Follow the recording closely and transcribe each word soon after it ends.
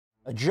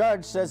A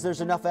judge says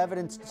there's enough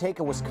evidence to take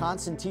a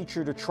Wisconsin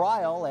teacher to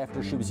trial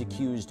after she was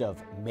accused of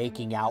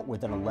making out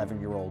with an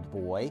 11-year-old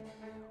boy.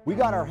 We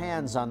got our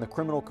hands on the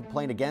criminal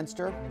complaint against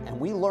her, and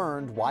we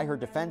learned why her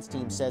defense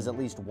team says at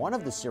least one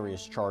of the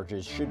serious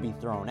charges should be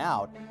thrown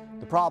out.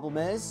 The problem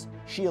is,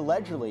 she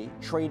allegedly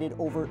traded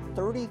over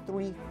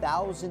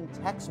 33,000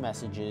 text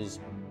messages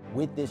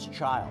with this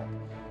child.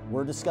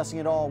 We're discussing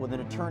it all with an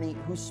attorney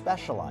who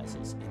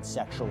specializes in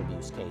sexual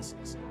abuse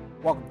cases.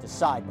 Welcome to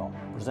Sidebar,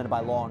 presented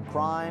by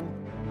Law&Crime.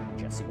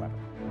 Jesse Weber.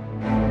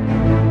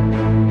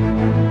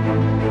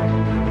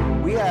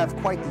 We have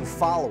quite the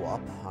follow-up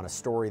on a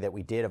story that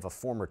we did of a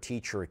former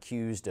teacher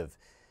accused of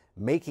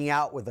making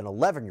out with an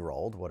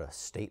 11-year-old. What a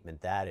statement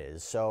that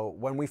is. So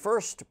when we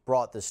first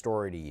brought this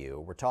story to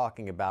you, we're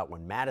talking about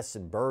when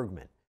Madison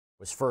Bergmann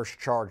was first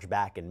charged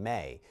back in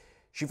May.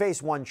 She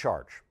faced one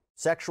charge: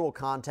 sexual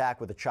contact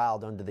with a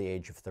child under the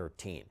age of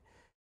 13.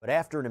 But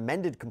after an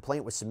amended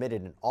complaint was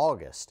submitted in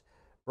August,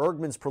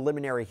 Bergmann's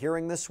preliminary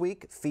hearing this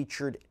week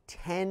featured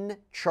 10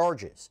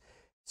 charges: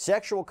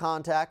 sexual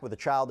contact with a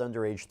child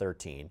under age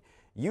 13,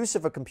 use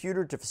of a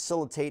computer to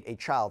facilitate a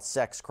child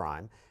sex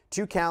crime,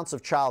 2 counts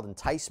of child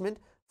enticement,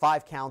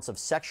 5 counts of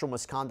sexual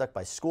misconduct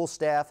by school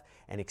staff,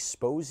 and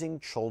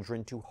exposing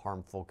children to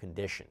harmful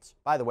conditions.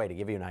 By the way, to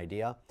give you an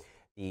idea,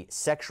 the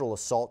sexual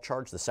assault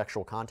charge, the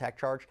sexual contact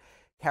charge,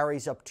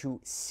 carries up to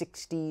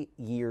 60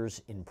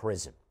 years in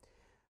prison.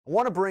 I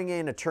want to bring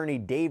in attorney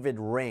David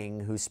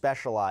Ring, who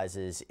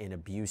specializes in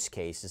abuse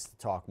cases, to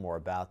talk more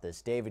about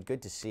this. David,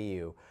 good to see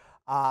you.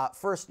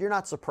 First, you're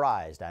not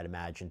surprised, I'd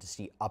imagine, to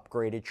see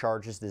upgraded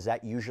charges. Does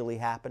that usually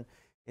happen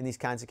in these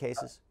kinds of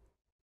cases?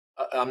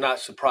 I'm not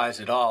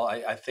surprised at all.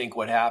 I think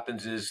what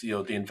happens is,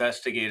 the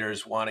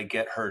investigators want to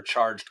get her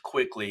charged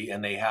quickly,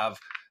 and they have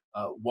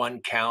one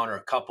count or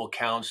a couple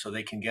counts so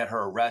they can get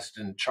her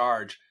arrested and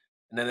charged.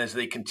 And then as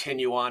they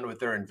continue on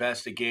with their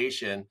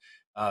investigation,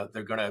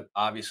 they're going to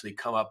obviously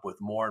come up with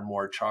more and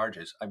more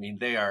charges. I mean,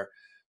 they are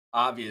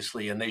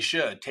obviously, and they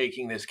should,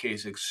 taking this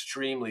case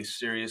extremely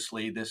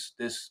seriously.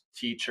 This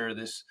teacher,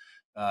 this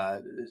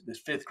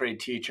fifth grade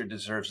teacher,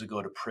 deserves to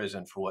go to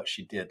prison for what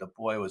she did. The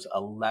boy was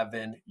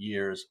 11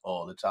 years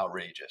old. It's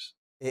outrageous.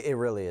 It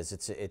really is.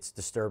 It's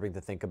disturbing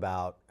to think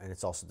about, and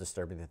it's also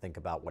disturbing to think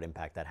about what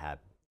impact that had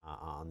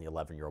on the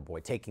 11-year-old boy.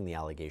 Taking the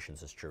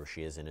allegations as true,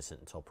 she is innocent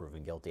until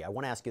proven guilty. I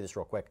want to ask you this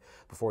real quick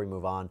before we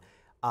move on.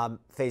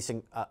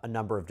 Facing a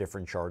number of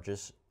different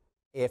charges,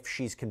 if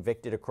she's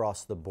convicted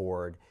across the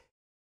board,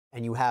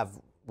 and you have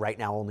right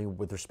now only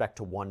with respect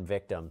to one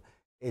victim,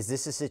 is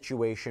this a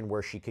situation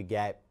where she could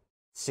get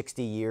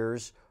 60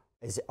 years?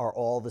 Are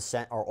all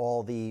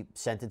the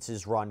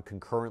sentences run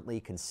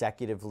concurrently,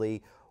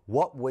 consecutively?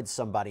 What would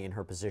somebody in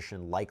her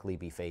position likely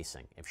be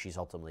facing if she's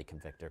ultimately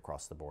convicted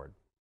across the board?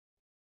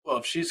 Well,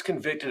 if she's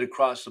convicted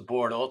across the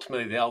board,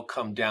 ultimately they'll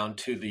come down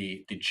to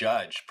the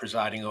judge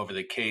presiding over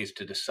the case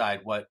to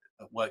decide what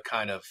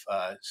kind of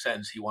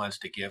sentence he wants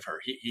to give her.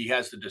 He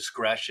has the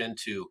discretion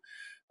to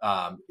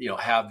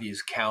have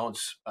these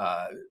counts,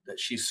 that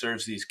she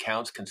serves these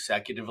counts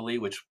consecutively,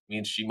 which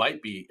means she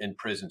might be in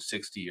prison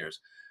 60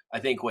 years. I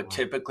think what Wow.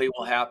 typically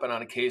will happen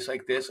on a case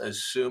like this,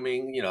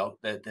 assuming,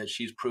 that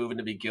she's proven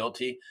to be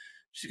guilty,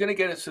 she's going to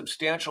get a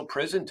substantial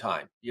prison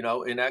time,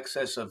 in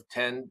excess of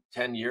 10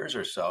 years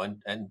or so,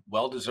 and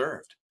well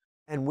deserved.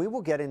 And we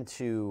will get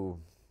into,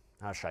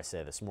 how should I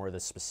say this, more of the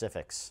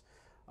specifics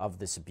of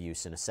this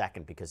abuse in a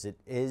second, because it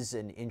is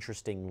an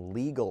interesting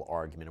legal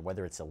argument, and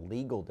whether it's a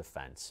legal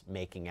defense,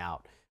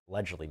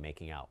 allegedly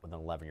making out with an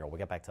 11-year-old. We'll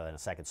get back to that in a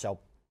second. So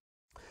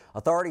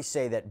authorities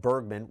say that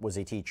Bergmann was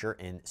a teacher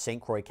in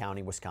St. Croix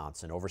County,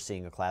 Wisconsin,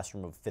 overseeing a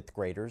classroom of 5th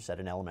graders at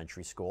an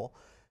elementary school.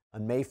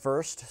 On May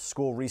 1st,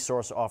 School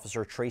Resource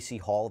Officer Tracy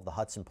Hall of the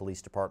Hudson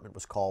Police Department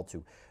was called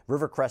to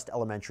Rivercrest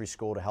Elementary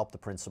School to help the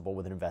principal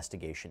with an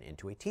investigation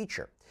into a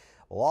teacher.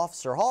 Well,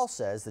 Officer Hall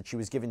says that she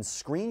was given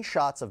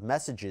screenshots of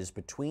messages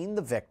between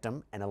the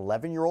victim, an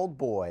 11-year-old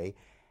boy,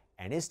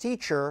 and his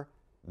teacher,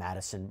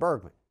 Madison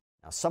Bergmann.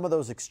 Now, some of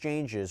those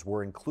exchanges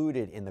were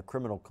included in the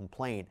criminal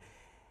complaint,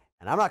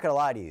 and I'm not going to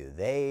lie to you,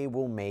 they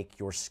will make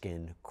your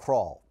skin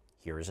crawl.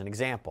 Here is an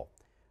example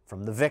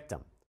from the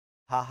victim.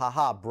 Ha ha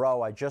ha,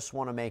 bro, I just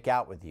want to make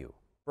out with you.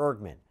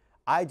 Bergmann,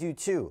 I do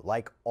too,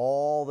 like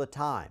all the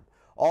time.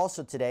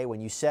 Also today,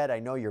 when you said, I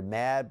know you're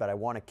mad, but I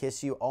want to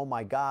kiss you, oh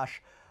my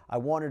gosh, I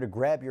wanted to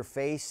grab your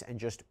face and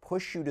just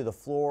push you to the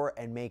floor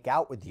and make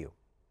out with you.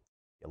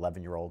 The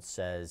 11-year-old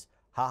says,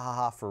 ha ha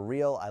ha, for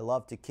real, I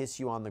love to kiss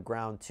you on the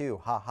ground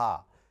too, ha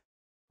ha.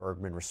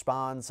 Bergmann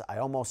responds, I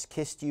almost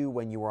kissed you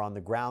when you were on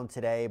the ground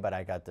today, but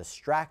I got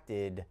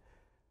distracted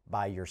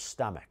by your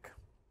stomach.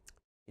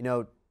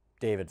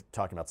 David,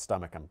 talking about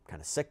stomach, I'm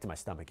kind of sick to my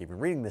stomach even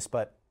reading this,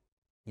 but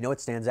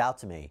what stands out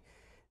to me?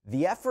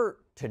 The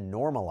effort to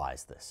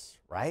normalize this,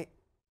 right?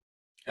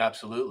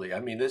 Absolutely.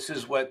 I mean, this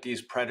is what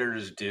these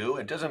predators do.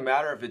 It doesn't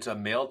matter if it's a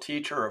male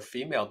teacher or a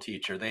female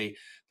teacher. They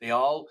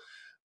all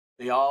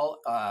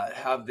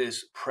have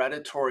this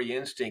predatory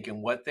instinct,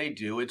 and what they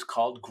do, it's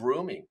called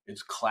grooming.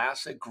 It's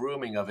classic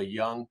grooming of a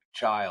young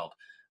child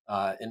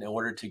in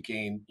order to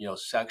gain,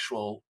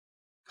 sexual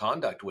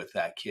conduct with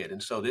that kid.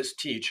 And so this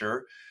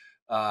teacher,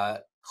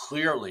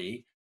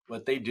 clearly,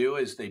 what they do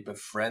is they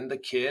befriend the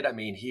kid. I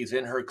mean, he's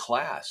in her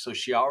class, so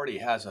she already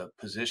has a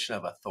position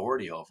of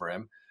authority over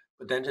him.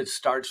 But then it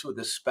starts with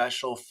the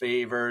special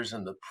favors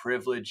and the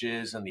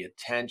privileges and the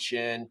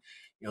attention.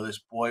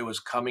 This boy was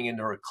coming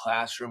into her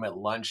classroom at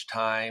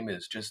lunchtime.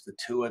 It's just the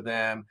two of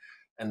them.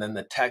 And then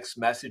the text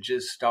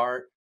messages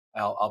start.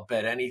 I'll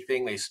bet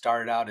anything they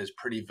started out as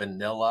pretty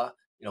vanilla,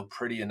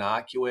 pretty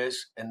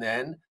innocuous. And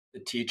then the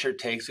teacher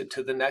takes it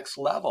to the next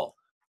level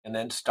and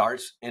then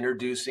starts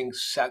introducing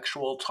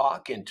sexual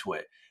talk into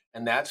it.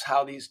 And that's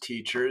how these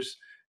teachers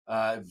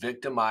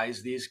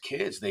victimize these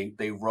kids.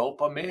 They rope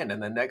them in.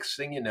 And the next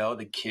thing you know,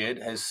 the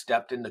kid has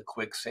stepped into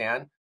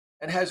quicksand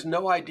and has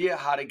no idea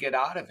how to get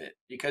out of it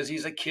because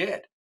he's a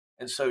kid.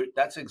 And so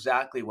that's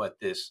exactly what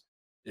this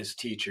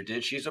teacher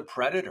did. She's a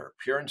predator,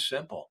 pure and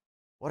simple.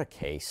 What a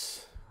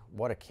case.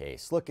 What a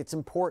case. Look, it's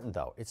important,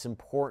 though. It's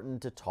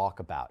important to talk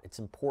about. It's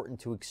important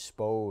to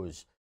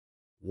expose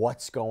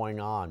what's going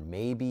on.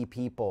 Maybe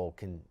people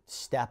can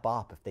step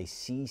up if they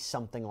see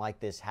something like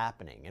this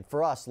happening. And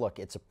for us, look,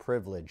 it's a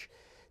privilege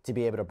to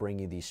be able to bring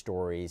you these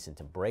stories and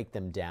to break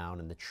them down.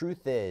 And the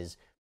truth is,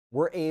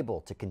 we're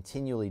able to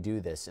continually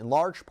do this in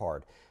large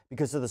part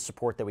because of the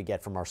support that we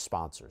get from our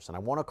sponsors. And I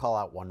want to call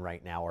out one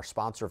right now, our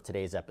sponsor of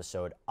today's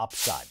episode,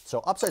 Upside. So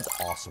Upside's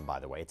awesome, by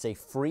the way. It's a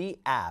free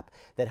app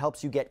that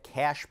helps you get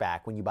cash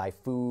back when you buy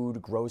food,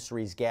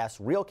 groceries, gas,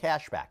 real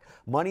cash back.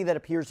 Money that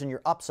appears in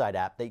your Upside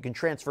app that you can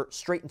transfer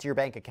straight into your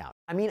bank account.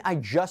 I mean, I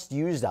just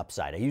used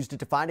Upside. I used it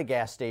to find a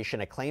gas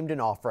station. I claimed an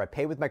offer. I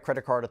paid with my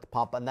credit card at the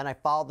pump, and then I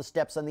followed the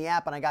steps on the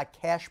app, and I got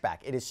cash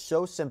back. It is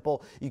so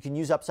simple. You can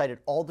use Upside at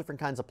all different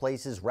kinds of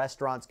places,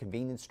 restaurants,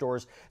 convenience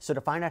stores. So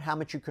to find out how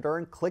much you could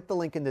earn, click the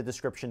link in the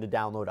description to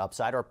download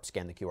Upside or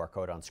scan the QR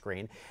code on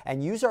screen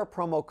and use our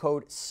promo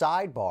code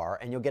Sidebar,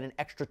 and you'll get an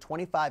extra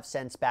 25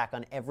 cents back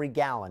on every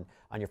gallon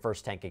on your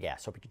first tank of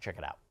gas. Hope you can check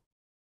it out.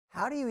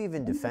 How do you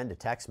even defend a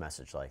text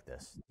message like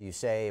this? Do you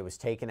say it was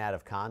taken out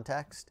of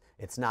context?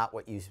 It's not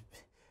what you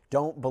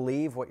don't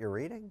believe what you're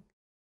reading?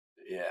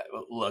 Yeah,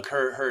 look,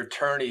 her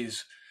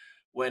attorneys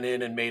went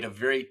in and made a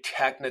very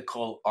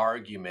technical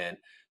argument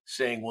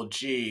saying, well,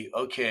 gee,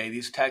 okay,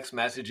 these text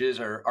messages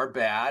are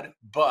bad,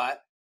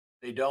 but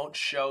they don't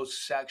show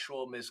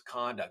sexual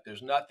misconduct.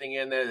 There's nothing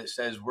in there that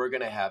says we're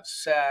going to have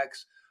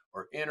sex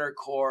or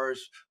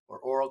intercourse or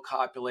oral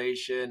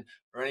copulation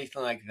or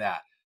anything like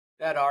that.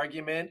 That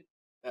argument,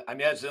 I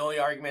mean, that's the only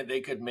argument they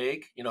could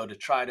make, to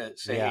try to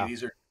say, hey,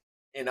 these are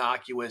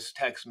innocuous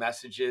text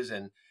messages.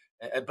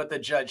 But the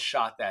judge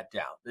shot that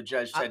down. The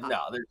judge said,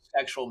 no, there's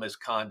sexual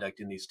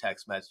misconduct in these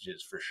text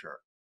messages for sure.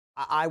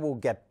 I will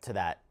get to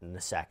that in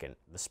a second.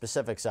 The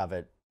specifics of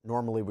it,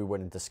 normally we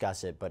wouldn't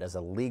discuss it, but as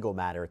a legal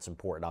matter, it's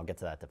important. I'll get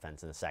to that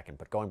defense in a second.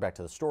 But going back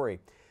to the story,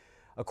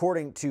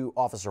 according to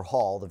Officer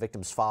Hall, the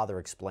victim's father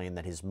explained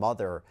that his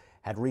mother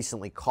had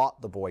recently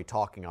caught the boy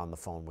talking on the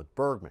phone with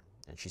Bergmann.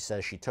 And she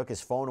says she took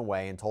his phone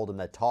away and told him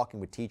that talking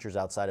with teachers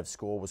outside of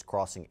school was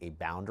crossing a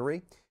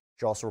boundary.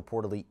 She also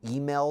reportedly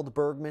emailed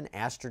Bergmann,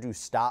 asked her to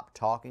stop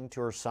talking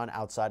to her son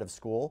outside of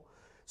school.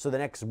 So the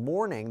next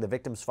morning, the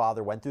victim's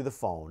father went through the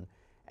phone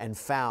and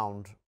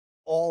found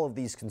all of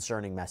these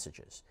concerning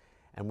messages.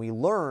 And we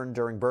learned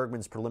during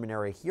Bergmann's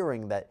preliminary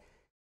hearing that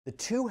the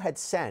two had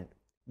sent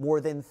more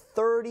than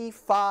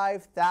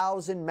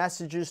 35,000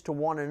 messages to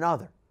one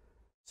another.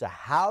 So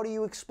how do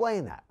you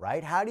explain that,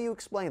 right? How do you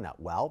explain that?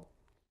 Well,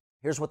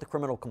 here's what the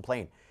criminal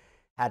complaint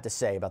had to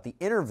say about the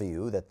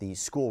interview that the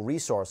school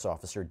resource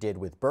officer did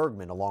with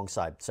Bergmann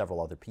alongside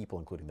several other people,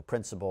 including the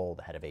principal,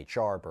 the head of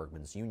HR,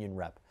 Bergmann's union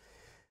rep.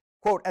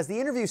 Quote, as the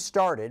interview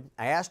started,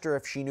 I asked her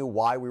if she knew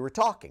why we were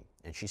talking,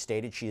 and she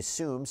stated she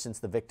assumed since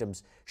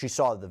she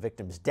saw the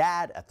victim's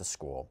dad at the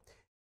school.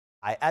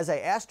 As I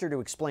asked her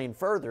to explain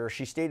further,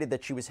 she stated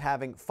that she was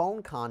having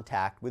phone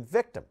contact with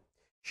victim.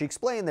 She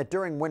explained that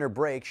during winter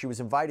break, she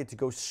was invited to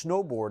go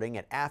snowboarding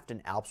at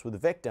Afton Alps with the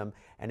victim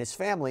and his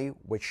family,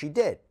 which she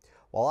did.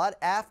 While at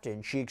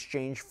Afton, she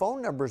exchanged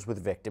phone numbers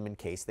with victim in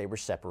case they were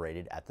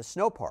separated at the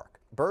snow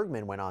park.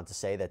 Bergmann went on to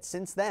say that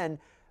since then,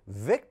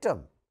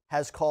 victim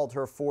has called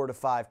her 4 to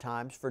 5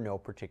 times for no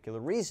particular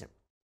reason.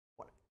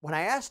 When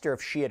I asked her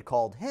if she had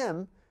called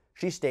him,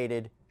 she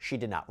stated she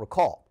did not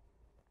recall.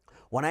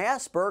 When I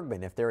asked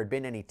Bergmann if there had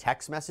been any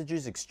text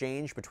messages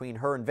exchanged between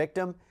her and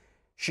victim,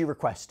 she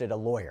requested a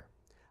lawyer.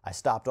 I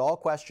stopped all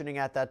questioning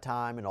at that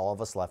time, and all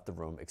of us left the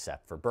room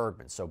except for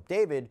Bergmann. So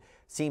David,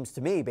 seems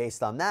to me,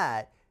 based on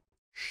that,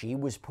 she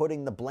was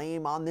putting the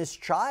blame on this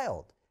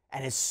child.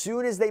 And as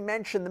soon as they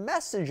mentioned the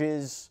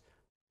messages,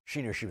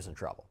 she knew she was in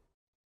trouble.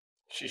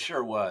 She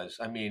sure was.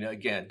 I mean,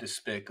 again,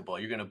 despicable.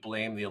 You're going to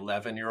blame the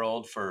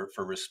 11-year-old for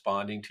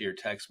responding to your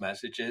text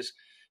messages.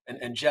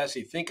 And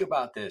Jesse, think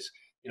about this.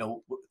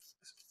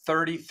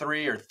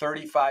 33 or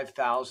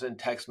 35,000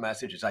 text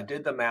messages. I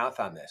did the math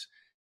on this.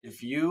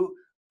 If you,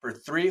 for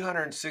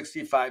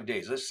 365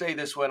 days, let's say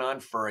this went on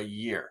for a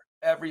year,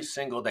 every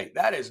single day,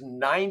 that is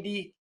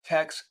 90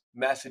 text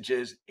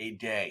messages a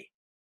day.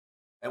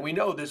 And we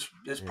know this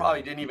Yeah.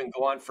 probably didn't even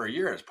go on for a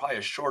year. It's probably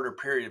a shorter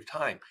period of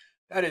time.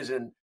 That is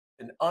an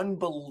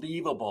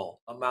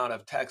unbelievable amount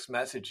of text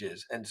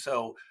messages. And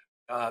so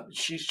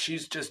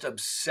she's just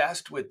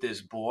obsessed with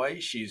this boy.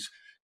 She's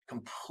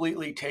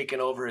completely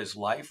taken over his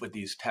life with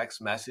these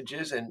text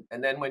messages. And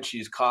then when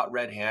she's caught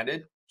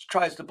red-handed, she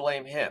tries to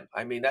blame him.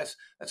 I mean, that's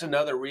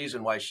another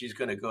reason why she's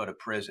going to go to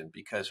prison,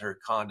 because her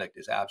conduct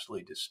is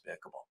absolutely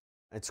despicable.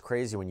 It's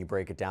crazy when you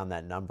break it down,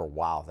 that number.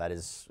 Wow, that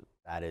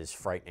is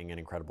frightening and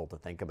incredible to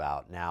think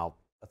about. Now,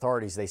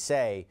 authorities, they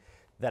say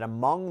that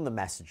among the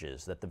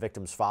messages that the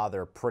victim's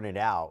father printed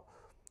out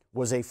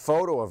was a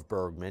photo of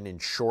Bergmann in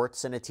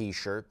shorts and a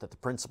t-shirt that the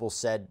principal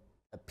said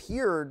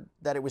appeared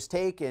that it was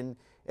taken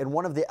in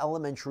one of the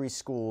elementary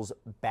school's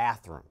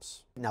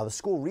bathrooms. Now, the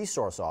school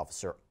resource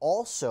officer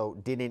also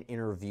did an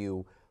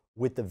interview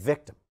with the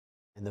victim,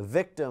 and the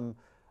victim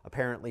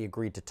apparently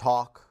agreed to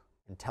talk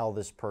and tell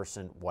this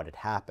person what had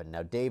happened.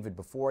 Now, David,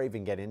 before I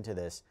even get into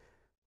this,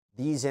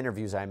 these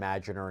interviews, I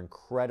imagine, are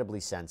incredibly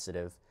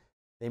sensitive.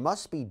 They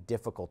must be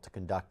difficult to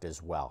conduct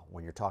as well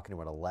when you're talking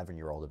to an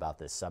 11-year-old about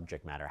this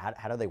subject matter.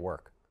 How do they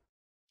work?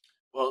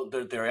 Well,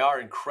 they are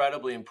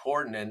incredibly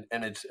important,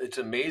 and it's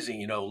amazing.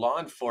 You know, law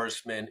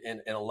enforcement in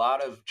a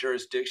lot of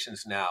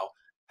jurisdictions now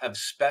have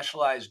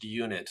specialized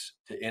units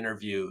to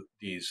interview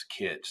these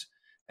kids,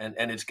 and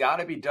it's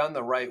got to be done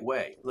the right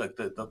way. Look,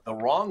 the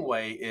wrong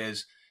way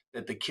is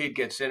that the kid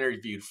gets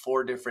interviewed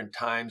 4 different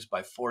times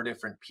by 4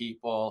 different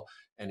people,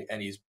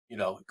 and he's, you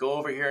know, go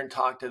over here and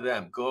talk to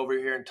them, go over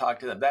here and talk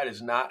to them. That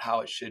is not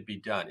how it should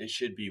be done. It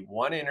should be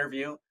one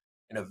interview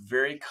in a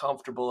very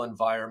comfortable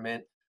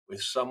environment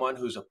with someone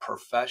who's a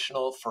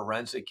professional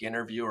forensic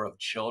interviewer of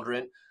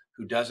children,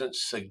 who doesn't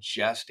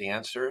suggest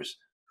answers,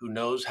 who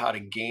knows how to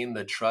gain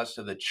the trust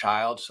of the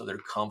child so they're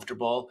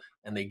comfortable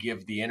and they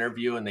give the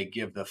interview and they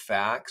give the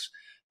facts.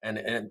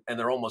 And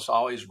they're almost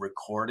always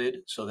recorded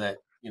so that,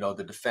 you know,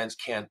 the defense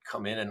can't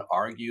come in and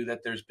argue that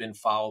there's been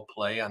foul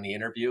play on the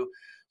interview.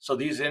 So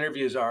these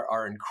interviews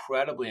are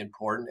incredibly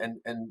important,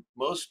 and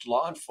most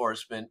law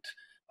enforcement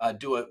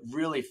do a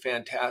really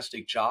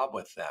fantastic job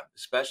with them,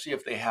 especially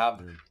if they have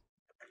Mm.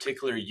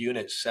 particular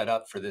unit set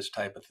up for this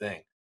type of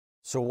thing.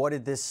 So, what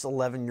did this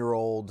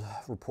 11-year-old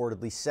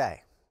reportedly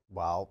say?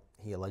 Well,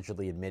 he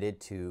allegedly admitted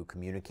to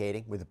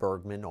communicating with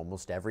Bergmann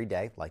almost every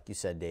day, like you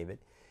said, David.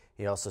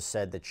 He also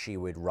said that she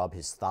would rub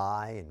his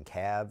thigh and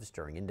calves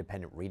during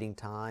independent reading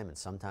time and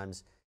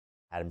sometimes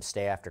had him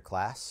stay after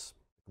class.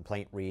 The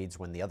complaint reads,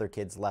 when the other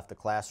kids left the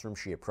classroom,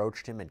 she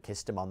approached him and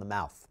kissed him on the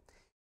mouth.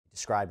 He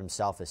described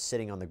himself as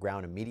sitting on the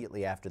ground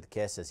immediately after the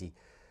kiss, as he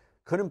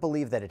couldn't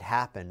believe that it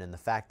happened and the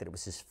fact that it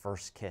was his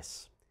first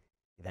kiss.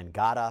 He then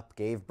got up,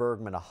 gave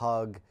Bergmann a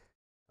hug,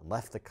 and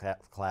left the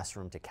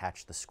classroom to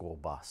catch the school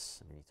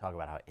bus. I mean, you talk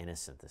about how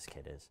innocent this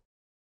kid is.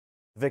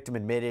 The victim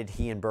admitted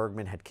he and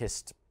Bergmann had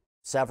kissed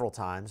several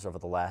times over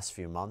the last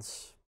few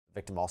months. The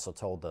victim also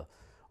told the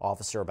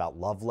officer about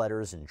love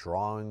letters and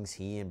drawings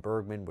he and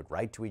Bergmann would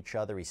write to each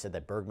other. He said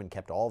that Bergmann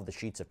kept all of the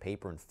sheets of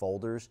paper in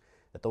folders,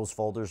 that those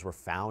folders were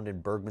found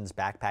in Bergmann's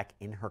backpack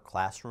in her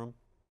classroom.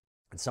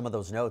 And some of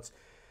those notes,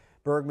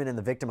 Bergmann and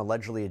the victim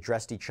allegedly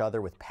addressed each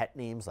other with pet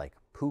names like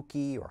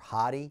Pookie or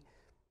Hottie.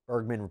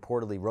 Bergmann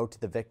reportedly wrote to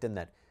the victim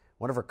that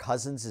one of her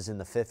cousins is in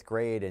the 5th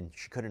grade and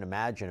she couldn't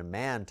imagine a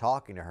man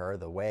talking to her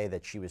the way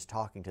that she was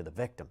talking to the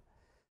victim.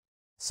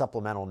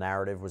 Supplemental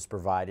narrative was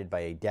provided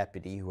by a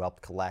deputy who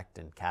helped collect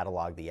and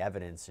catalog the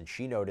evidence, and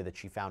she noted that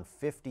she found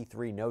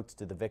 53 notes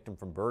to the victim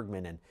from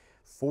Bergmann and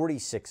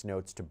 46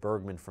 notes to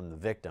Bergmann from the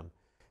victim.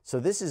 So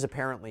this is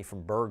apparently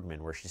from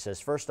Bergmann, where she says,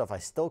 first off, I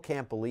still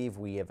can't believe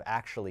we have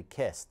actually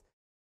kissed.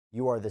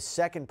 You are the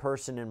second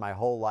person in my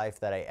whole life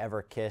that I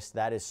ever kissed.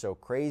 That is so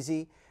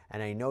crazy.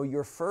 And I know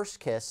your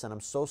first kiss, and I'm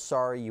so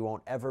sorry you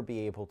won't ever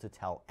be able to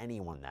tell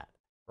anyone that.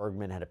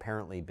 Bergmann had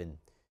apparently been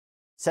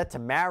set to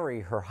marry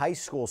her high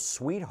school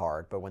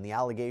sweetheart, but when the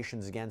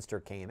allegations against her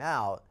came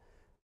out,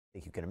 I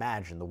think you can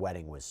imagine the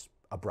wedding was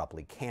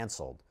abruptly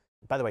canceled.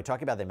 By the way,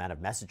 talking about the amount of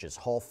messages,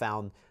 Hall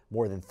found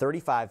more than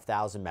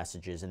 35,000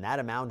 messages, and that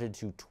amounted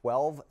to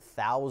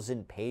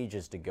 12,000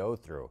 pages to go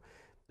through.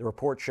 The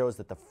report shows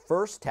that the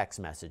first text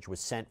message was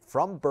sent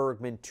from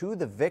Bergmann to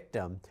the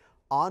victim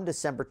on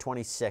December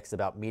 26th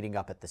about meeting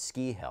up at the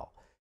ski hill.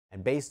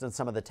 And based on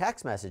some of the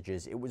text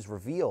messages, it was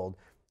revealed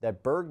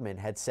that Bergmann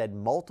had said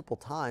multiple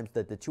times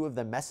that the two of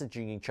them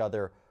messaging each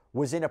other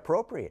was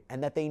inappropriate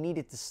and that they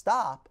needed to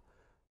stop.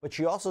 But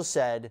she also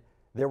said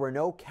there were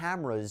no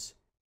cameras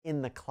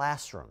in the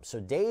classroom. So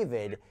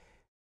David,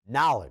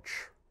 knowledge,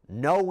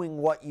 knowing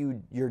what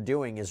you're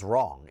doing is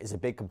wrong, is a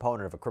big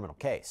component of a criminal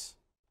case.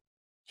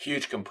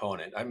 Huge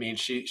component. I mean,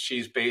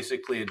 she's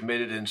basically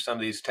admitted in some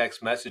of these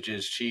text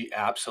messages she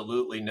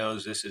absolutely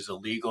knows this is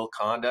illegal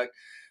conduct,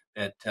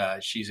 that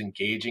she's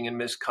engaging in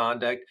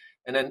misconduct.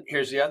 And then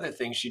here's the other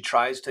thing: she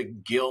tries to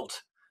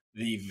guilt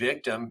the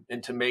victim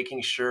into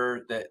making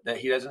sure that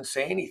he doesn't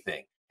say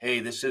anything. Hey,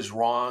 this is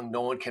wrong.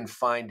 No one can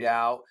find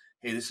out.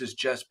 Hey, this is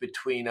just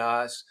between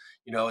us.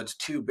 You know, it's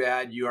too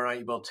bad you aren't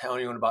able to tell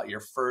anyone about your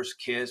first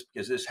kiss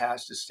because this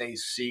has to stay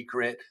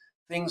secret.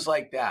 things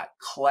like that.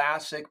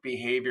 Classic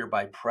behavior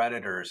by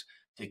predators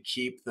to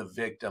keep the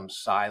victim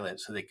silent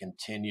so they can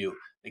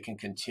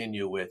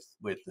continue with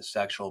the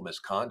sexual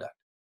misconduct.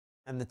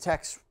 And the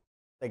texts,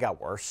 they got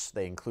worse.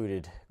 They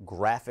included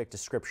graphic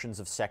descriptions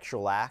of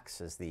sexual acts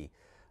as the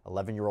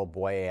 11-year-old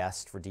boy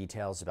asked for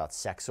details about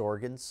sex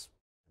organs.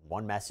 In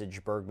one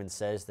message, Bergmann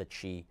says that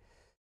she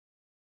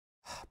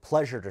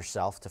pleasured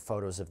herself to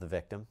photos of the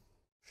victim.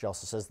 She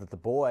also says that the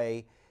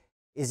boy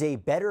is a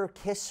better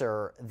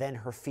kisser than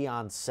her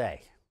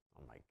fiance.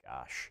 Oh my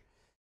gosh.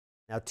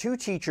 Now, two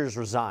teachers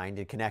resigned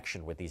in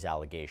connection with these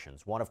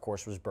allegations. One, of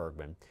course, was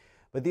Bergmann,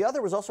 but the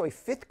other was also a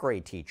fifth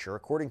grade teacher.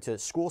 According to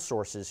school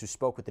sources who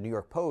spoke with the New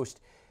York Post,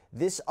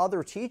 this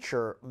other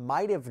teacher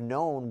might have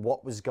known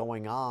what was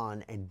going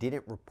on and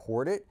didn't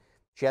report it.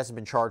 She hasn't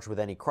been charged with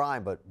any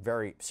crime, but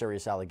very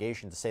serious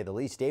allegation to say the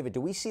least. David,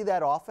 do we see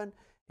that often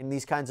in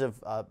these kinds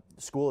of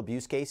school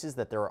abuse cases,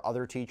 that there are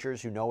other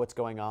teachers who know what's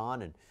going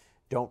on and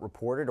don't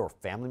report it, or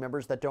family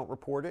members that don't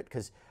report it?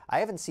 Because I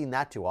haven't seen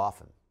that too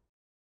often.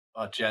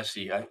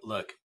 Jesse,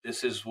 look,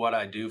 this is what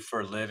I do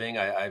for a living.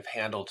 I've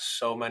handled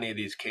so many of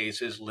these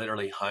cases,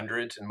 literally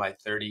hundreds in my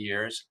 30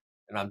 years.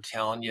 And I'm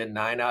telling you,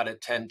 9 out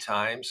of 10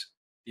 times,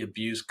 the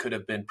abuse could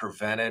have been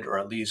prevented or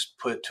at least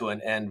put to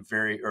an end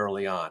very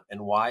early on.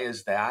 And why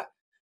is that?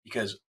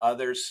 Because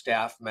other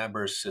staff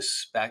members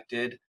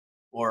suspected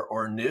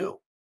or knew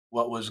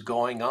what was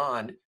going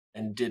on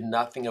and did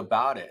nothing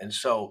about it. And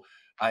so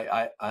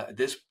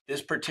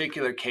this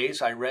particular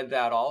case, I read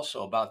that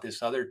also about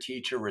this other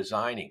teacher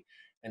resigning.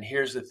 And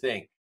here's the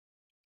thing.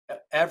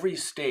 Every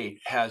state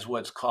has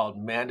what's called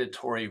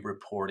mandatory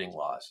reporting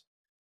laws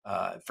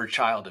for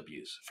child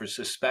abuse, for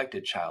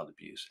suspected child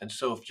abuse. And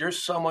so if you're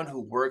someone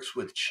who works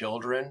with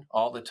children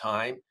all the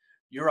time,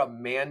 you're a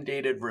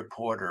mandated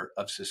reporter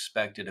of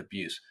suspected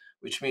abuse,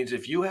 which means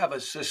if you have a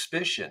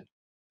suspicion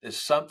that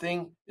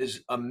something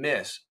is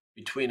amiss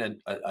between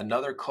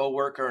another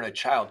coworker and a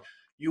child,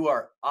 you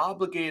are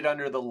obligated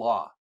under the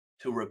law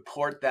to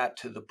report that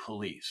to the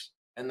police.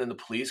 And then the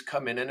police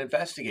come in and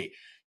investigate.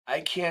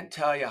 I can't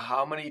tell you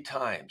how many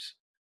times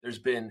there's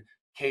been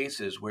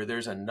cases where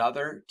there's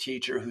another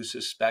teacher who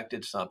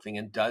suspected something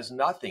and does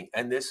nothing.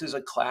 And this is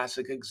a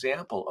classic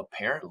example.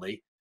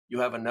 Apparently, you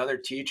have another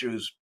teacher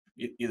who's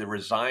either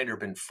resigned or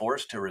been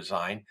forced to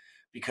resign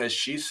because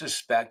she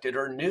suspected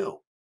or knew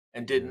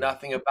and did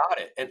nothing about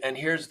it. And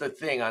here's the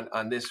thing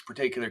on this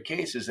particular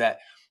case is that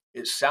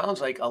it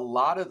sounds like a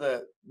lot of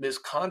the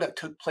misconduct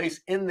took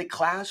place in the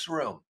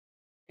classroom.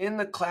 In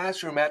the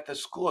classroom at the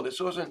school. This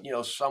wasn't,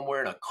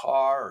 somewhere in a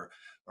car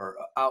or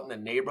out in the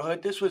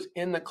neighborhood. This was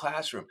in the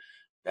classroom.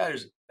 That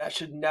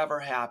should never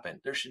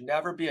happen. There should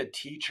never be a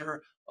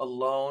teacher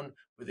alone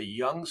with a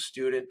young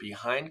student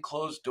behind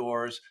closed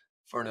doors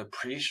for an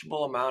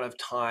appreciable amount of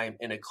time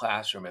in a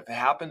classroom. If it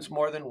happens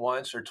more than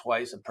once or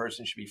twice, a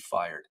person should be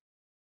fired.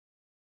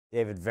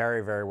 David,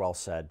 very, very well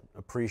said.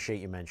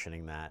 Appreciate you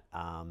mentioning that,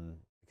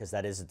 because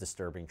that is a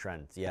disturbing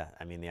trend. Yeah,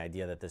 I mean, the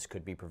idea that this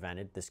could be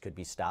prevented, this could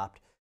be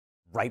stopped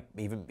right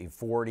even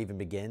before it even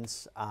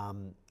begins. I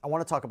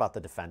want to talk about the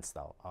defense,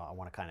 though. I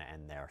want to kind of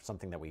end there,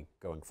 something that we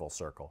going full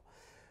circle.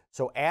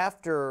 So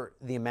after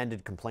the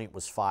amended complaint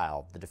was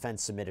filed, the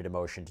defense submitted a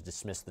motion to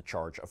dismiss the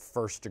charge of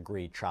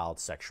first-degree child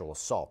sexual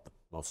assault, the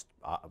most,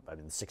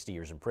 60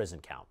 years in prison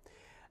count.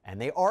 And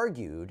they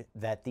argued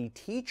that the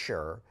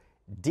teacher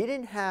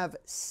didn't have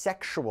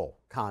sexual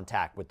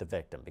contact with the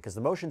victim, because the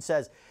motion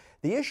says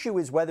the issue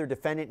is whether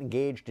defendant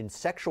engaged in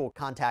sexual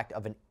contact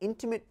of an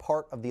intimate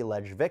part of the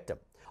alleged victim.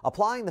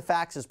 Applying the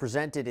facts as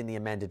presented in the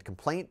amended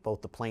complaint,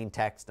 both the plain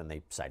text, and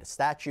they cite a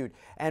statute,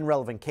 and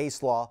relevant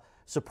case law,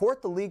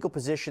 support the legal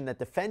position that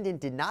defendant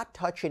did not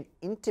touch an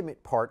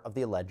intimate part of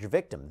the alleged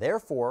victim.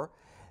 Therefore,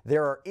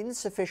 there are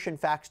insufficient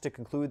facts to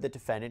conclude that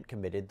defendant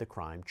committed the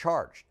crime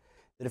charged.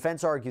 The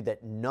defense argued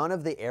that none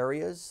of the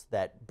areas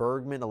that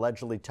Bergmann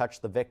allegedly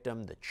touched the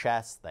victim, the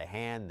chest, the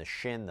hand, the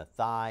shin, the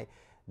thigh,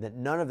 that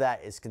none of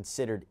that is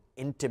considered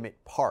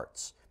intimate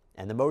parts.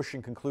 And the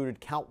motion concluded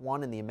count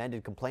 1 in the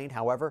amended complaint,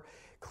 however,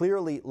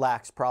 clearly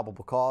lacks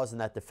probable cause, and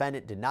that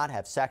defendant did not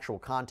have sexual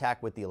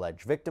contact with the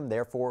alleged victim.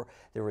 Therefore,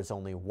 there is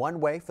only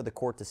one way for the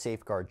court to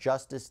safeguard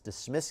justice: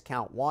 dismiss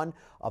count 1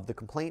 of the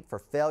complaint for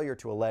failure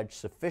to allege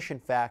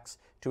sufficient facts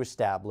to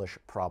establish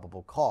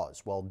probable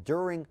cause. Well,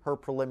 during her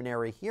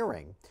preliminary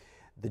hearing,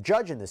 the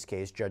judge in this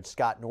case, Judge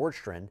Scott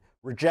Nordstrand,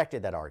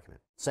 rejected that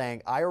argument,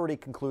 saying, I already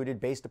concluded,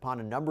 based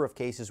upon a number of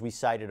cases we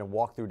cited and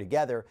walked through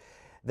together,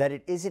 that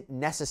it isn't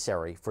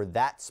necessary for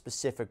that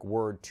specific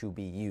word to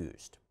be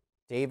used.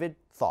 David,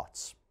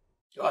 thoughts?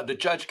 The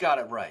judge got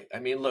it right. I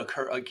mean, look,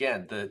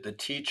 the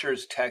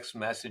teacher's text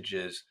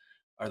messages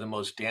are the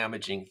most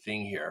damaging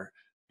thing here,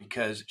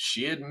 because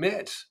she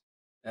admits,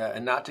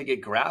 and not to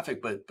get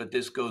graphic, but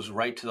this goes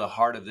right to the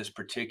heart of this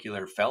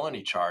particular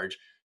felony charge.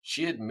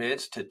 She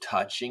admits to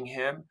touching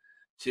him,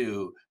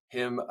 to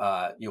him,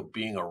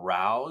 being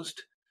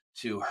aroused,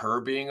 to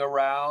her being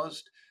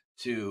aroused,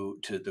 to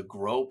the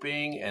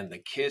groping and the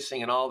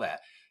kissing and all that.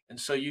 And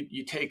so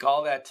you take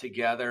all that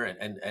together,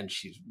 and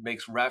she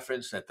makes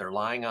reference that they're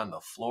lying on the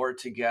floor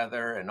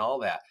together and all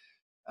that.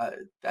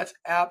 That's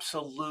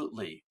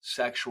absolutely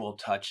sexual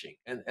touching,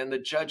 and the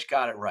judge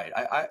got it right.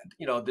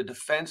 The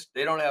defense,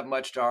 they don't have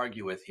much to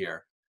argue with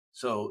here,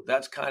 so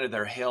that's kind of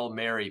their Hail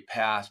Mary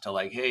pass to,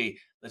 like, hey,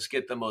 let's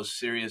get the most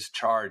serious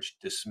charge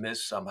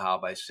dismissed somehow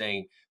by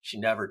saying she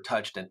never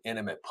touched an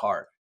intimate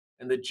part.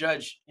 And the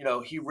judge,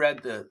 he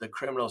read the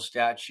criminal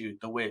statute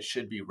the way it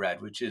should be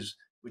read, which is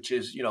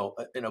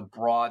in a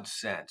broad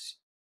sense.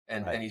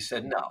 And Right. he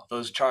said, no,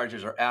 those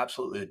charges are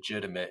absolutely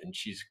legitimate, and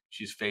she's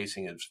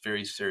facing a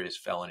very serious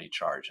felony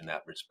charge in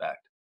that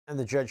respect. And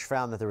the judge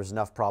found that there was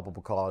enough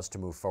probable cause to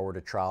move forward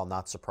to trial.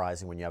 Not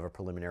surprising when you have a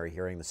preliminary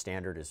hearing. The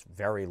standard is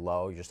very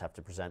low. You just have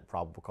to present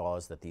probable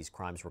cause that these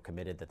crimes were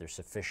committed, that there's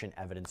sufficient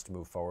evidence to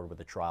move forward with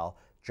the trial.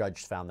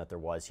 Judge found that there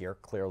was here,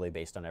 clearly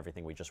based on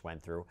everything we just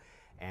went through.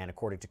 And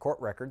according to court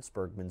records,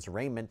 Bergmann's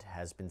arraignment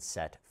has been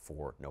set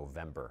for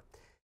November.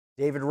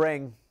 David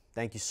Ring,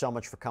 thank you so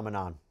much for coming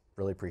on.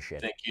 Really appreciate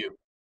it. Thank you.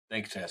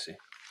 Thanks, Jesse.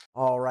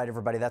 All right,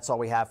 everybody, that's all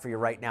we have for you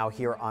right now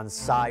here on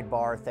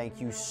Sidebar. Thank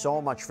you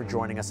so much for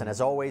joining us. And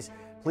as always,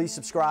 please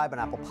subscribe on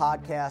Apple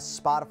Podcasts,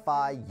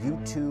 Spotify,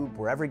 YouTube,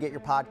 wherever you get your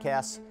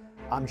podcasts.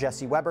 I'm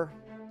Jesse Weber.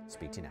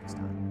 Speak to you next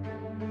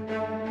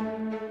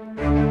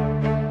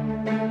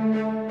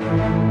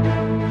time.